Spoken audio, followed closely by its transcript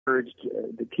urged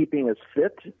keeping us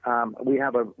fit. We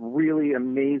have a really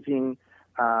amazing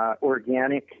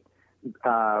organic,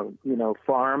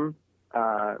 farm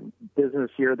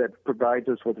business here that provides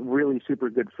us with really super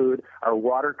good food. Our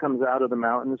water comes out of the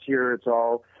mountains here. It's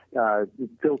all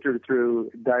filtered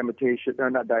through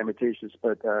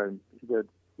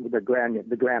the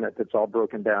granite that's all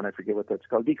broken down. I forget what that's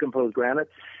called, decomposed granite.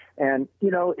 And,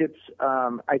 it's,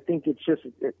 I think it's just,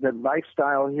 the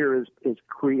lifestyle here is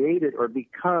created or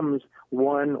becomes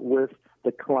one with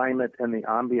the climate and the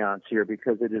ambiance here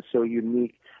because it is so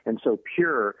unique and so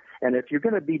pure. And if you're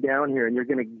going to be down here and you're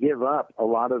going to give up a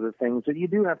lot of the things that you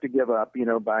do have to give up,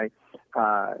 by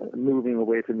moving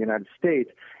away from the United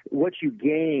States, what you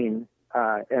gain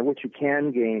and what you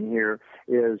can gain here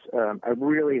is a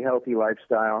really healthy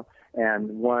lifestyle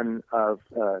and one of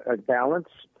a balance,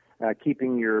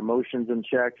 keeping your emotions in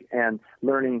check and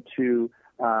learning to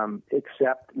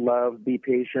accept, love, be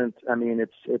patient. I mean,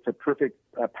 it's a perfect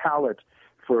palette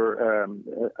for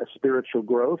a spiritual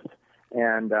growth.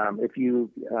 And if you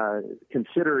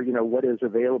consider, what is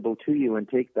available to you and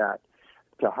take that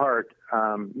to heart,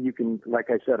 you can, like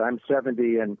I said, I'm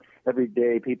 70, and every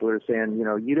day people are saying,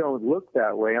 you don't look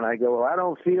that way. And I go, well, I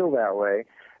don't feel that way.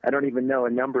 I don't even know. A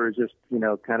number is just,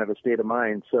 kind of a state of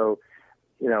mind. So,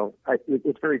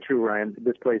 it's very true, Ryan.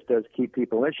 This place does keep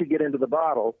people. Unless you get into the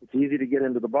bottle, it's easy to get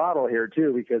into the bottle here,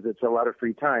 too, because it's a lot of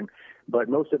free time. But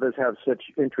most of us have such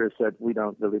interests that we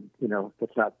don't really,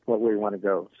 that's not what we want to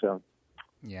go. So,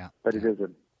 yeah. But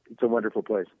it's a wonderful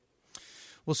place.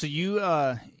 Well, so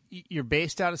you're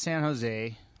based out of San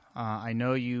Jose. I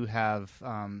know you have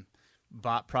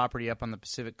bought property up on the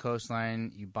Pacific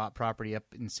coastline. You bought property up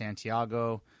in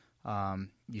Santiago.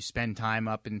 You spend time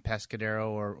up in Pescadero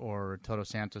or Todos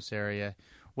Santos area.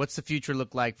 What's the future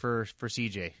look like for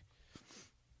CJ?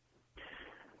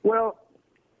 Well,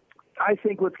 I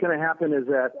think what's going to happen is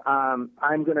that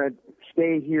I'm going to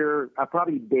stay here. I'm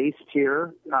probably based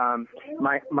here.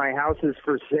 My house is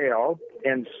for sale,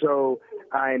 and so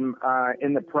I'm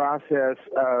in the process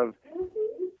of.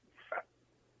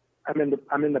 I'm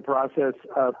in the process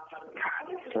of.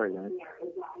 God, sorry, man.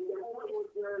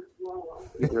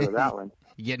 Get rid of that one.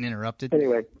 You getting interrupted?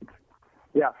 Anyway,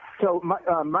 yeah. So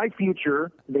my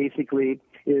future basically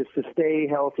is to stay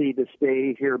healthy, to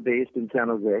stay here based in San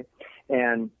Jose,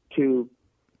 and to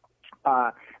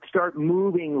start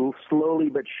moving slowly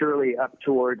but surely up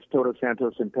towards Todos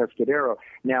Santos and Pescadero.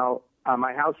 Now,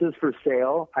 my house is for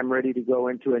sale. I'm ready to go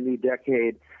into a new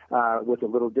decade with a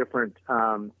little different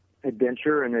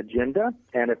adventure and agenda.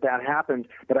 And if that happens,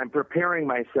 but I'm preparing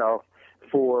myself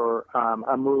for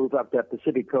a move up that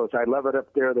Pacific coast. I love it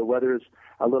up there. The weather's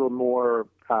a little more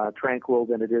tranquil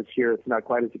than it is here. It's not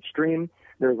quite as extreme.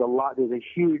 There's a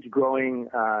huge growing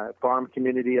farm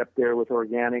community up there with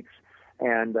organics.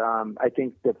 And I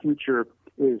think the future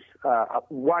is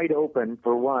wide open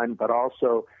for one, but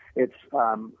also it's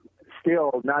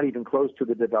still not even close to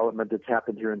the development that's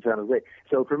happened here in San Jose.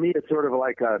 So for me, it's sort of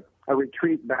like a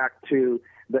retreat back to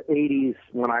the 80s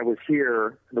when I was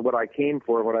here. What I came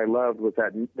for, what I loved was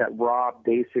that raw,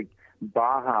 basic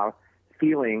Baja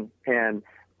feeling. And,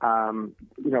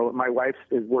 my wife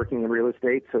is working in real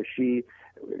estate, so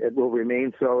it will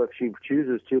remain so if she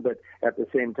chooses to, but at the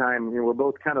same time, we're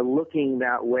both kind of looking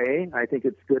that way. I think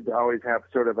it's good to always have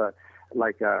sort of a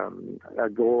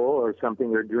goal or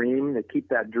something, or a dream, to keep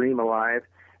that dream alive.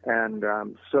 And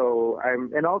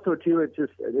and also too,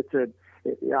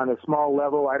 on a small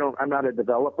level. I'm not a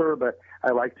developer, but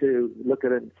I like to look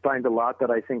at it and find a lot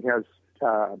that I think has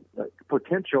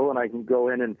potential, and I can go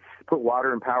in and put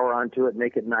water and power onto it,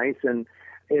 make it nice. And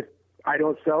if I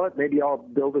don't sell it, maybe I'll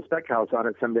build a spec house on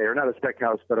it someday, or not a spec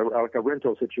house, but like a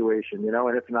rental situation,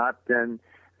 and if not, then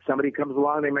somebody comes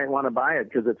along, they might want to buy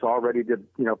it because it's all ready to,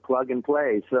 plug and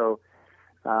play. So,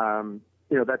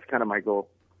 that's kind of my goal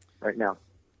right now.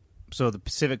 So the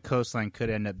Pacific coastline could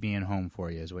end up being home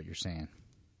for you, is what you're saying.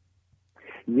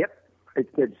 Yep.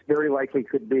 It's very likely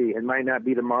could be. It might not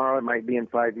be tomorrow. It might be in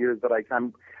 5 years, but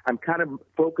I'm kind of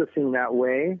focusing that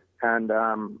way. And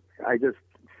I just,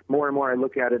 more and more I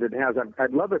look at it,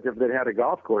 I'd love it if it had a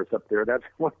golf course up there. That's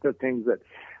one of the things that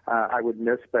I would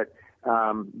miss. But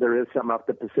there is some up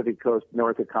the Pacific coast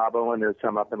north of Cabo, and there's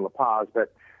some up in La Paz.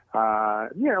 But,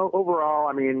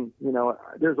 overall,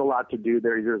 there's a lot to do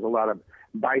there. There's a lot of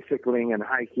bicycling and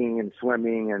hiking and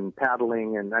swimming and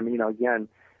paddling. And again,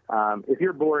 if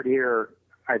you're bored here,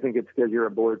 I think it's because you're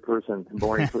a boring person.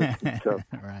 So,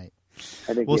 right.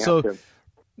 I think have to.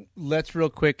 Let's real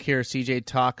quick here, CJ,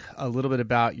 talk a little bit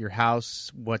about your house,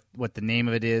 what the name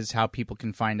of it is, how people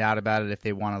can find out about it if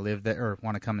they want to live there or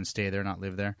want to come and stay there, not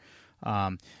live there.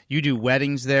 You do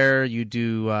weddings there. You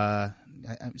do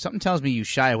something tells me you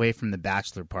shy away from the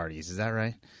bachelor parties. Is that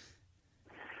right?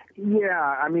 Yeah,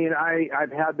 I mean,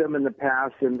 I've had them in the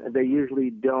past, and they usually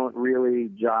don't really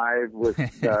jive with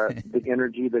the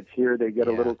energy that's here. They get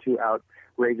a little too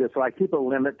outrageous, so I keep a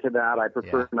limit to that. I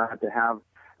prefer not to have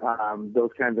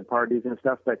those kinds of parties and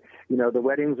stuff. But the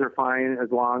weddings are fine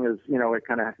as long as I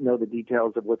kind of know the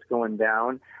details of what's going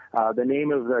down. The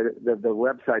name of the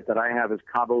website that I have is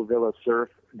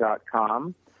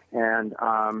CaboVillaSurf.com. And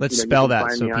let's spell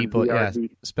that so people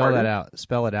spell that out.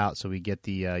 Spell it out so we get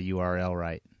the URL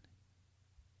right.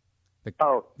 The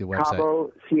website.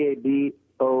 Cabo,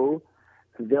 CABO,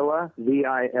 Villa,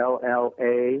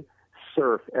 VILLA,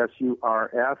 surf,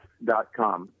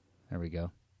 SURF.com. There we go.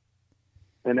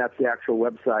 And that's the actual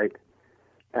website.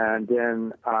 And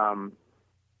then,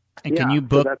 can you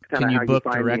book? Can you book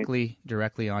directly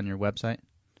on your website?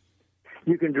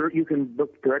 You can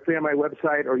book directly on my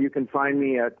website, or you can find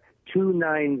me at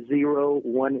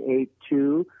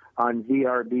 290182 on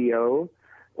VRBO.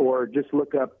 Or just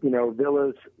look up,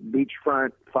 villas,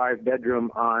 beachfront,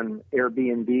 5-bedroom on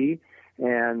Airbnb,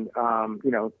 and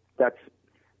that's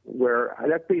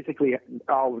basically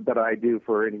all that I do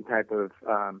for any type of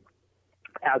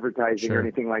advertising or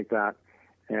anything like that.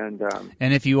 And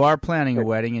if you are planning a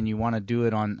wedding and you want to do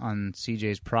it on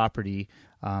CJ's property,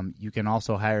 you can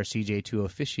also hire CJ to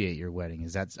officiate your wedding.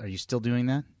 Are you still doing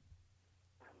that?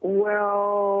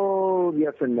 Well,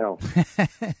 yes and no.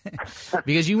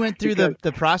 Because you went through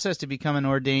the process to become an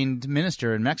ordained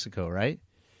minister in Mexico, right?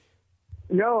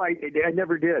 No, I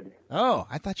never did. Oh,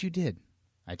 I thought you did.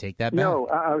 I take that back. No,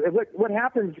 what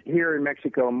happens here in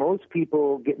Mexico, most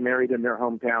people get married in their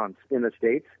hometowns in the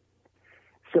States.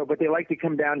 But they like to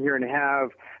come down here and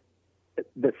have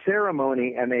the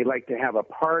ceremony, and they like to have a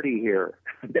party here.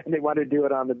 Then they want to do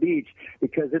it on the beach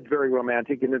because it's very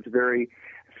romantic and it's very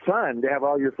fun to have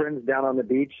all your friends down on the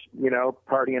beach,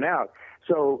 partying out.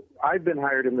 So I've been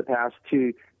hired in the past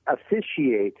to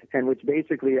officiate, and which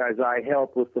basically is I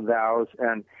help with the vows,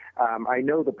 and I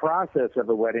know the process of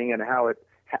a wedding and how it's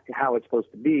supposed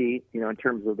to be, in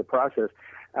terms of the process.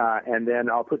 And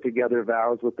then I'll put together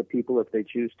vows with the people if they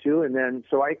choose to. And then,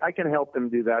 so I can help them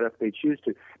do that if they choose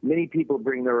to. Many people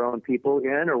bring their own people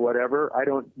in or whatever. I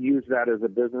don't use that as a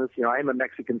business. I'm a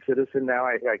Mexican citizen now.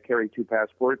 I carry 2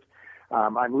 passports.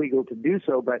 I'm legal to do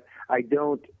so, but I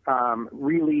don't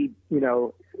really,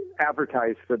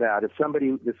 advertise for that. If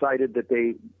somebody decided that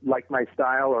they like my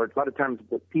style, or a lot of times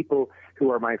the people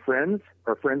who are my friends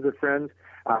or friends of friends,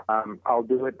 I'll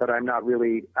do it, but I'm not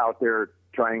really out there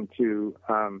trying to,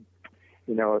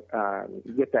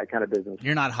 get that kind of business.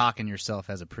 You're not hawking yourself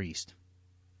as a priest.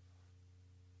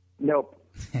 Nope.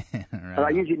 Right. And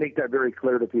I usually make that very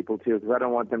clear to people, too, because I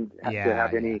don't want them to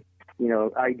have any,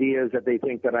 ideas that they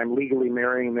think that I'm legally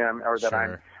marrying them, or that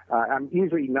I'm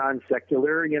usually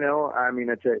non-secular, I mean,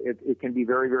 it can be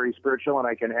very, very spiritual, and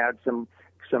I can add some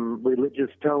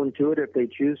religious tone to it if they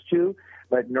choose to.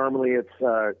 But normally it's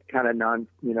kind of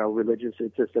religious.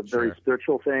 It's just a very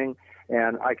spiritual thing,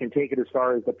 and I can take it as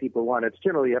far as the people want. It's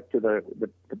generally up to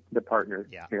the partner,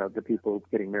 the people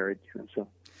getting married.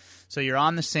 So you're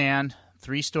on the sand,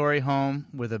 3-story home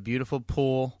with a beautiful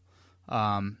pool,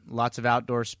 lots of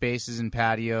outdoor spaces and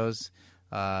patios,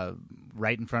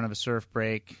 right in front of a surf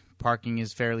break. Parking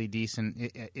is fairly decent.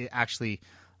 It actually.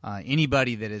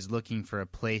 Anybody that is looking for a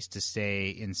place to stay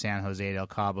in San Jose del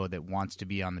Cabo that wants to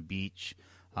be on the beach,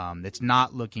 that's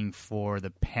not looking for the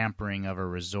pampering of a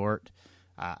resort,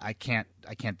 I can't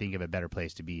think of a better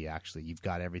place to be. Actually, you've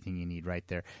got everything you need right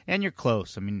there, and you're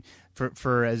close. I mean,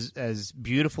 for as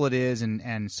beautiful it is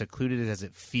and secluded as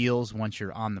it feels once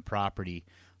you're on the property.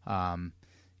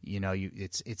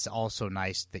 It's also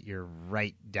nice that you're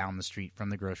right down the street from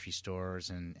the grocery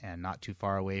stores and not too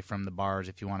far away from the bars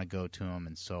if you want to go to them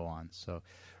and so on. So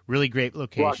really great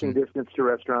location. Walking distance to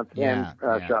restaurants and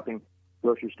shopping,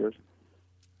 grocery stores.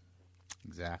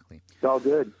 Exactly. It's all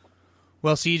good.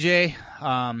 Well, CJ,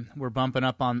 we're bumping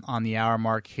up on the hour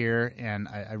mark here, and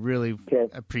I really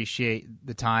appreciate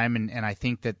the time, and I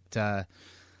think that a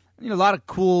lot of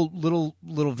cool little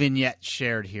vignettes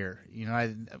shared here.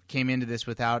 I came into this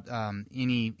without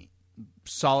any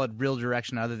solid, real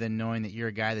direction other than knowing that you're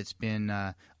a guy that's been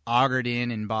augured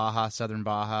in Baja, Southern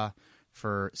Baja,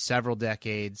 for several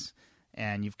decades,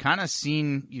 and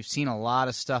you've seen a lot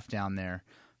of stuff down there.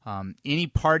 Any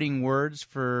parting words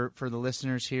for the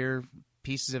listeners here?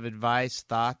 Pieces of advice,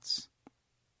 thoughts?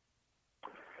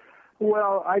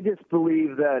 Well, I just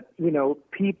believe that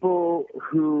people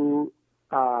who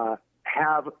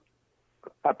have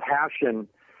a passion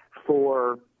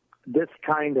for this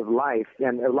kind of life,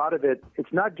 and a lot of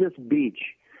it's not just beach,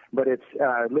 but it's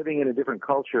living in a different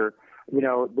culture.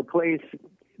 the place,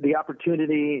 the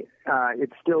opportunity,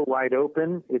 it's still wide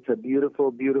open. It's a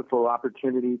beautiful, beautiful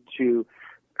opportunity to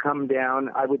come down.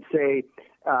 I would say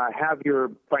have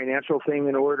your financial thing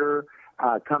in order.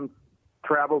 Come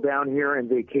travel down here and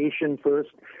vacation first.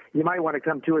 You might want to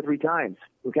come 2 or 3 times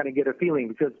and kind of get a feeling,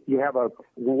 because you have a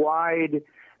wide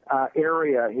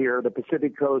area here, the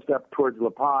Pacific coast up towards La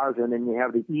Paz, and then you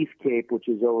have the East Cape, which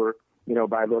is over,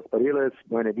 by Los Barriles,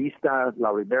 Buena Vista, La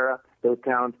Ribera, those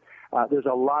towns. There's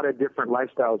a lot of different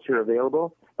lifestyles here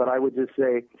available, but I would just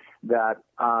say that,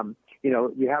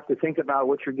 you have to think about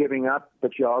what you're giving up,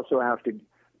 but you also have to,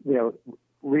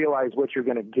 realize what you're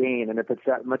going to gain. And if it's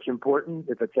that important,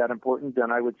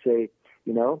 then I would say,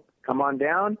 come on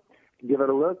down, give it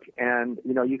a look, and,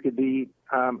 you could be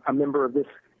a member of this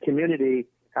community,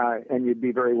 and you'd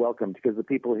be very welcomed, because the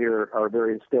people here are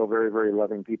still very, very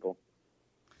loving people.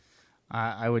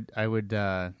 I would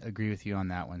agree with you on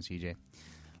that one, CJ.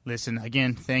 Listen,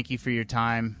 again, thank you for your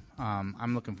time.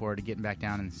 I'm looking forward to getting back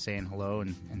down and saying hello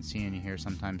and seeing you here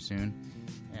sometime soon.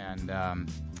 And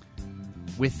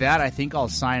with that, I think I'll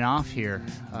sign off here.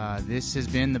 This has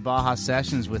been the Baja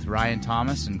Sessions with Ryan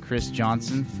Thomas and Chris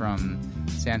Johnson from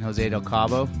San Jose del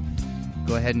Cabo.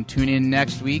 Go ahead and tune in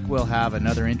next week. We'll have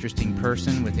another interesting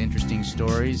person with interesting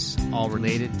stories, all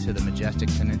related to the majestic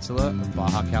peninsula of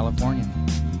Baja California.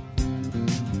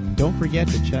 Don't forget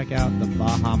to check out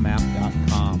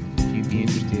thebahamap.com if you'd be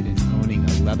interested in owning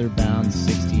a leather-bound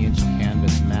 60-inch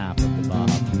canvas map of the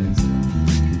Baja Peninsula.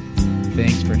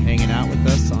 Thanks for hanging out with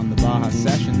us on the Baja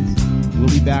Sessions. We'll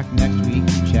be back next week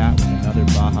to chat with another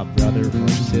Baja brother or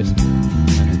sister.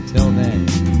 And until then,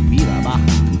 viva Baja!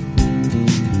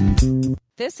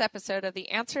 This episode of The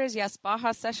Answer is Yes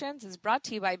Baja Sessions is brought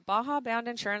to you by Baja Bound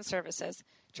Insurance Services.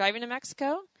 Driving to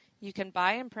Mexico? You can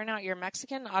buy and print out your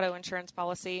Mexican auto insurance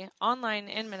policy online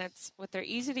in minutes with their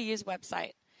easy-to-use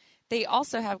website. They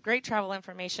also have great travel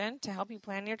information to help you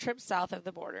plan your trip south of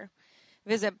the border.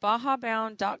 Visit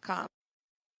bajabound.com.